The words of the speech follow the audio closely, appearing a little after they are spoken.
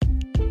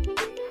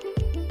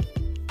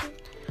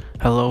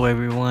Hello,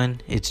 everyone.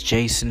 It's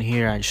Jason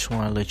here. I just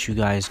want to let you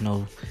guys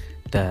know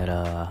that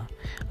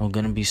I'm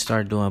gonna be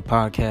start doing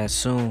podcasts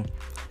soon.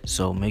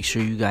 So make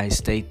sure you guys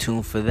stay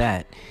tuned for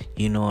that.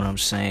 You know what I'm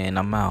saying?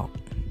 I'm out.